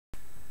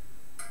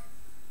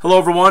Hello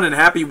everyone and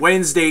happy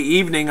Wednesday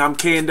evening. I'm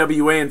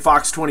KNWA and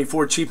Fox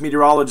 24 Chief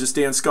Meteorologist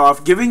Dan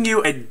Skoff giving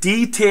you a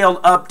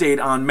detailed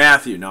update on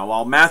Matthew. Now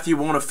while Matthew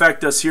won't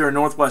affect us here in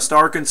Northwest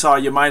Arkansas,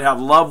 you might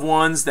have loved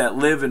ones that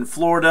live in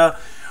Florida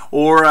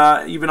or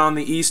even on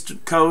the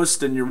East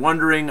Coast and you're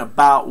wondering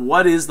about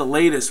what is the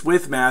latest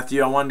with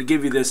Matthew. I wanted to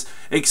give you this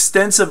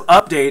extensive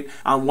update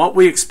on what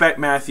we expect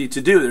Matthew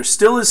to do. There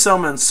still is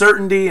some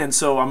uncertainty, and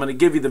so I'm going to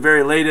give you the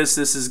very latest.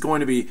 This is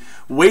going to be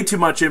way too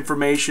much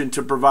information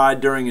to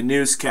provide during a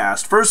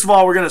newscast. First of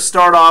all, we're going to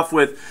start off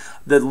with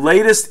the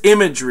latest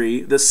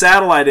imagery, the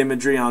satellite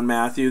imagery on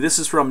Matthew. This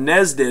is from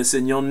NESDIS,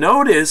 and you'll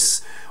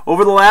notice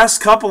over the last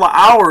couple of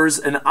hours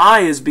an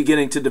eye is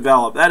beginning to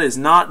develop. That is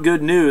not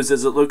good news,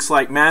 as it looks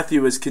like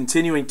Matthew is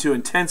continuing to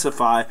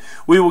intensify.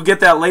 We will get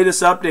that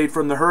latest update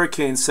from the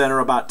Hurricane Center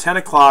about 10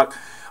 o'clock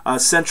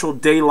Central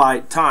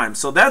Daylight Time.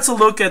 So that's a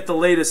look at the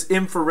latest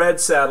infrared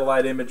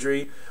satellite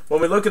imagery. When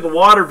we look at the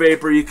water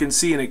vapor, you can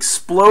see an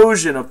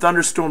explosion of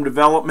thunderstorm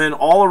development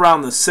all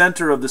around the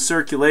center of the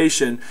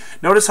circulation.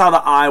 Notice how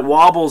the eye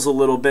wobbles a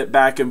little bit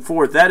back and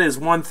forth. That is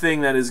one thing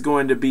that is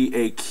going to be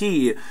a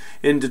key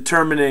in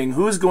determining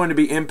who's going to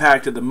be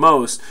impacted the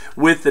most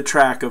with the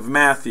track of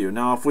Matthew.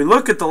 Now, if we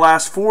look at the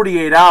last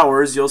 48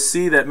 hours, you'll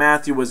see that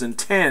Matthew was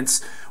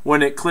intense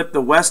when it clipped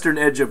the western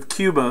edge of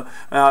Cuba,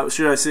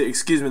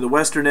 the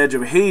western edge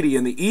of Haiti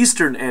and the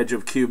eastern edge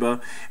of Cuba,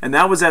 and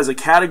that was as a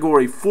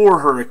Category 4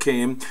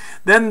 hurricane.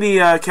 Then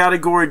the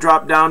category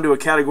dropped down to a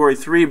Category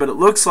 3, but it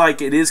looks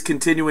like it is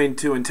continuing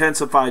to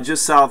intensify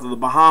just south of the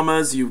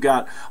Bahamas. You've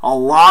got a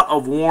lot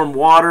of warm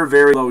water,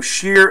 very low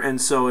shear,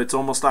 and so it's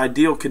almost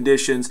ideal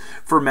conditions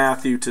for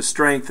Matthew to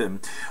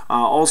strengthen.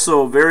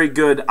 Also, very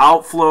good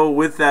outflow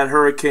with that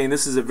hurricane.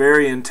 This is a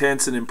very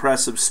intense and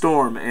impressive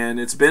storm, and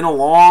it's been a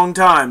long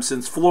time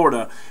since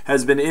Florida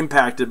has been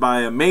impacted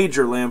by a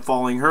major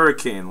landfalling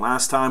hurricane.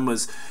 Last time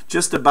was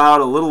just about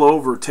a little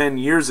over 10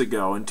 years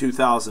ago in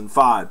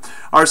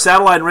 2005. Our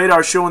satellite and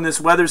radar showing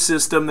this weather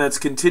system that's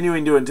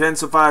continuing to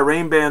intensify.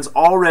 Rain bands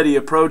already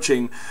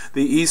approaching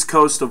the east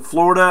coast of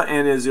Florida,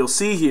 and as you'll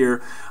see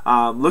here,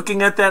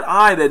 looking at that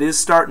eye that is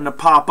starting to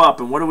pop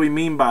up. And what do we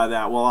mean by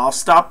that? Well, I'll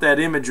stop that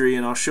imagery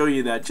and I'll show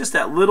you that just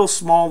that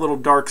small little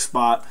dark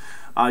spot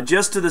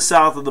just to the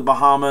south of the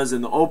Bahamas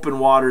and the open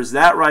waters.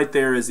 That right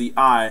there is the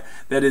eye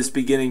that is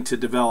beginning to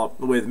develop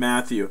with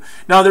Matthew.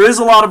 Now, there is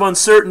a lot of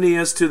uncertainty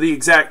as to the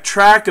exact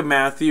track of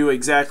Matthew,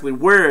 exactly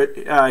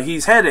where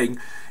he's heading.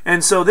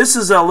 And so this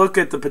is a look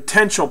at the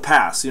potential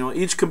paths. You know,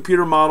 each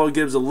computer model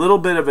gives a little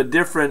bit of a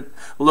different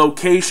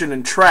location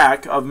and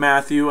track of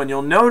Matthew, and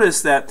you'll notice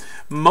that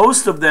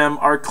most of them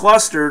are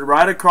clustered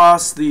right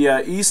across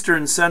the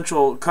eastern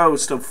central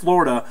coast of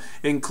Florida,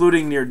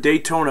 including near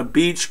Daytona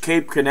Beach,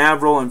 Cape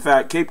Canaveral. In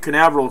fact, Cape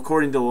Canaveral,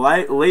 according to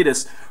the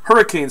latest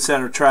Hurricane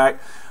Center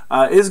track,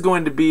 is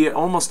going to be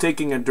almost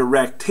taking a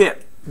direct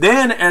hit.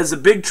 Then, as a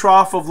big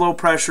trough of low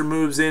pressure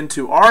moves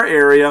into our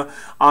area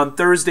on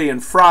Thursday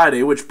and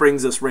Friday, which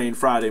brings us rain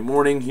Friday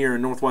morning here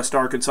in northwest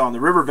Arkansas in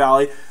the River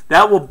Valley,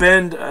 that will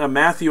bend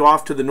Matthew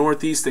off to the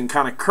northeast and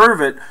kind of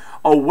curve it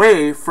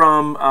away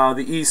from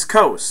the east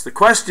coast. The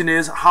question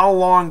is, how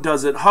long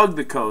does it hug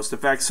the coast? In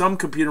fact, some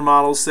computer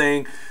models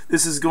saying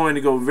this is going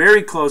to go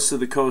very close to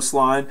the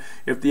coastline.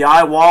 If the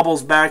eye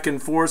wobbles back and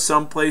forth,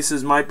 some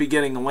places might be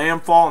getting a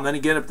landfall, and then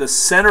again, if the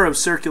center of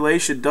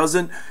circulation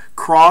doesn't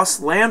cross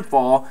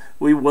landfall,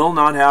 we will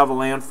not have a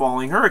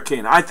landfalling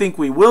hurricane. I think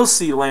we will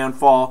see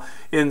landfall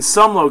in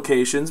some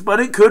locations, but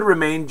it could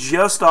remain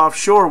just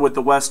offshore with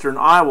the western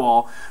eye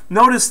wall.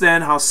 Notice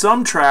then how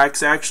some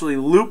tracks actually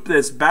loop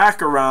this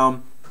back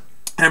around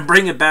and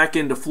bring it back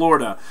into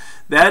Florida.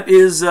 That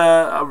is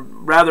a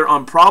rather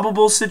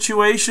improbable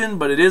situation,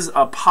 but it is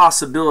a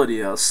possibility,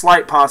 a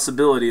slight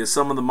possibility, as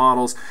some of the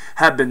models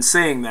have been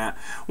saying that.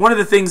 One of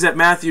the things that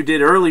Matthew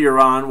did earlier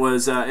on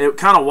was it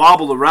kind of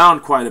wobbled around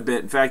quite a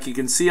bit. In fact, you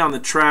can see on the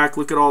track,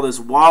 look at all this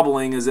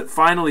wobbling as it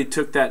finally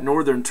took that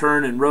northern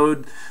turn and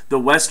rode the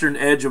western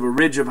edge of a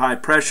ridge of high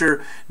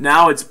pressure.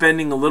 Now it's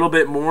bending a little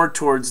bit more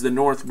towards the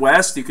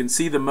northwest. You can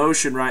see the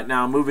motion right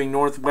now moving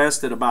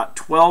northwest at about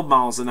 12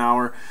 miles an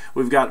hour.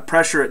 We've got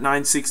pressure at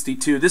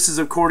 962. This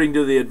is according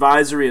to the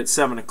advisory at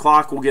 7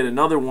 o'clock. We'll get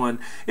another one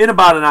in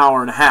about an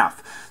hour and a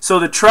half. So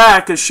the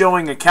track is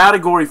showing a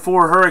Category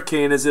 4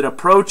 hurricane as it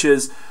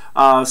approaches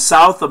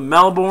south of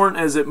Melbourne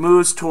as it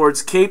moves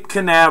towards Cape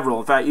Canaveral.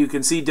 In fact, you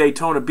can see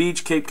Daytona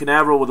Beach, Cape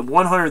Canaveral with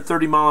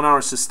 130 mile an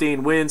hour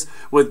sustained winds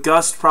with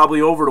gusts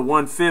probably over to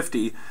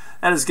 150.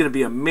 That is going to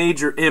be a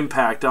major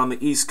impact on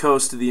the east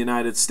coast of the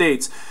United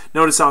States.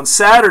 Notice on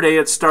Saturday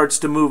it starts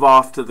to move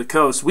off to the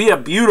coast. We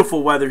have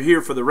beautiful weather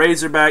here for the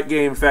Razorback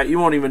game. In fact, you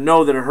won't even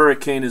know that a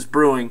hurricane is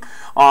brewing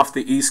off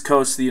the east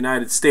coast of the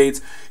United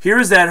States.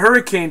 Here's that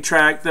hurricane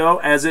track, though,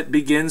 as it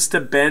begins to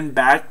bend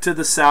back to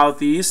the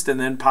southeast and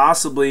then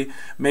possibly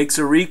makes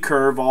a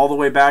recurve all the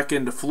way back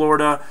into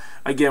Florida.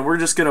 Again, we're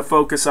just going to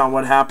focus on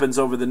what happens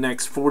over the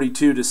next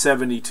 42 to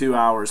 72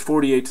 hours,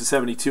 48 to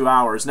 72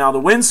 hours. Now, the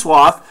wind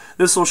swath,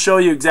 this will show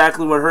you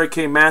exactly what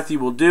Hurricane Matthew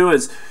will do,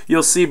 as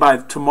you'll see by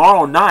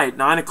tomorrow night,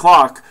 9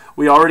 o'clock,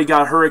 we already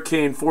got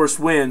hurricane force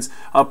winds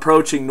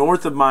approaching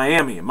north of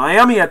Miami.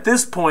 Miami at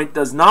this point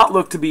does not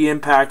look to be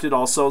impacted,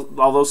 also,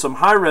 although some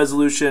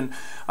high-resolution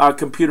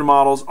computer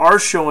models are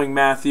showing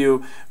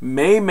Matthew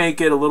may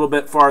make it a little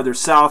bit farther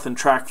south and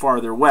track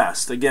farther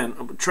west.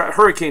 Again,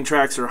 hurricane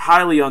tracks are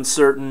highly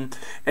uncertain,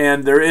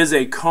 and there is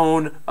a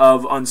cone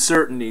of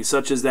uncertainty,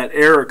 such as that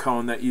error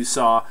cone that you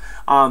saw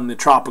on the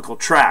tropical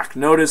track.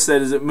 Notice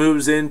that as it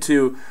moves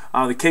into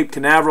the Cape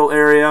Canaveral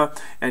area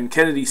and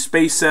Kennedy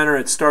Space Center,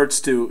 it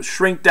starts to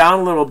shrink down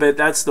a little bit.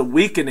 That's the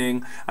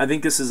weakening. I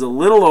think this is a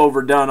little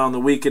overdone on the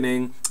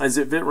weakening, as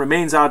if it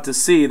remains out to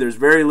sea, there's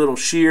very little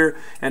shear,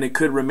 and it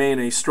could remain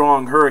a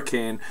strong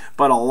hurricane.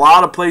 But a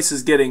lot of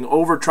places getting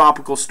over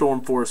tropical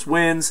storm force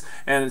winds,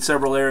 and in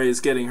several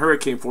areas getting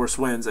hurricane force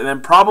winds. And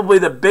then probably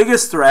the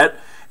biggest threat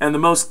and the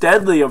most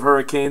deadly of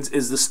hurricanes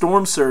is the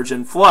storm surge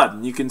and flood.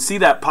 And you can see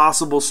that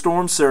possible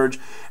storm surge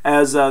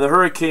as the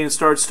hurricane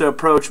starts to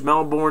approach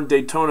Melbourne,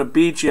 Daytona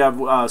Beach. You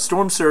have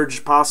storm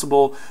surge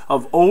possible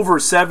of over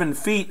 7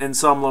 feet in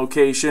some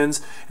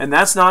locations, and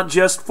that's not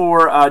just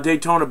for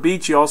Daytona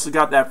Beach. You also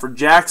got that for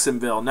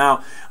Jacksonville.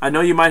 Now, I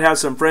know you might have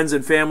some friends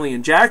and family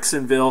in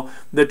Jacksonville.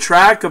 The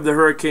track of the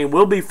hurricane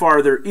will be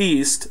farther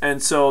east,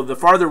 and so the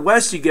farther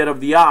west you get of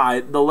the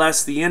eye, the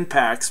less the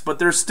impacts, but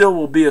there still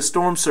will be a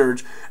storm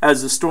surge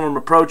as the storm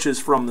approaches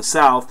from the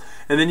south.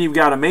 And then you've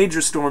got a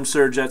major storm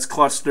surge that's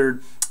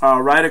clustered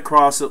right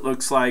across, it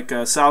looks like,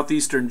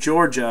 southeastern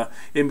Georgia,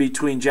 in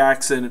between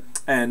Jacksonville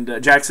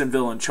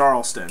and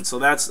Charleston. So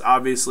that's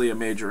obviously a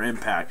major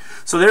impact.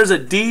 So there's a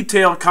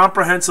detailed,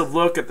 comprehensive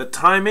look at the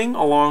timing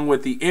along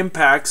with the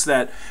impacts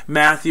that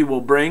Matthew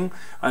will bring.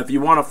 If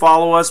you want to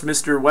follow us,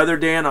 Mr. Weather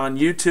Dan on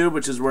YouTube,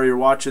 which is where you're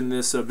watching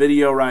this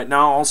video right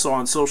now. Also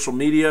on social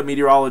media,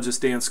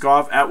 meteorologist Dan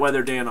Skoff, at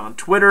Weather Dan on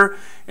Twitter.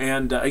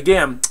 And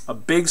again, a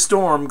big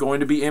storm going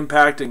to be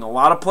impacting a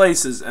lot of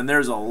places, and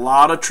there's a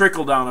lot of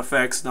trickle-down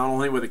effects, not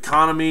only with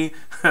economy,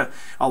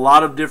 a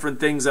lot of different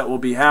things that will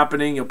be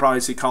happening. You'll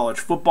probably see college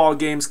football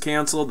games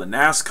canceled, the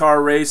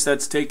NASCAR race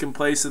that's taking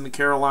place in the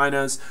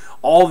Carolinas.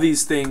 All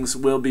these things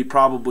will be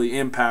probably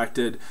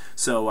impacted.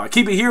 So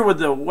keep it here with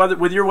the weather,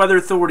 with your weather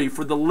authority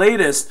for the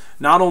latest,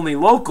 not only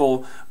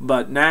local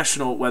but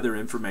national weather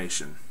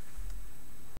information.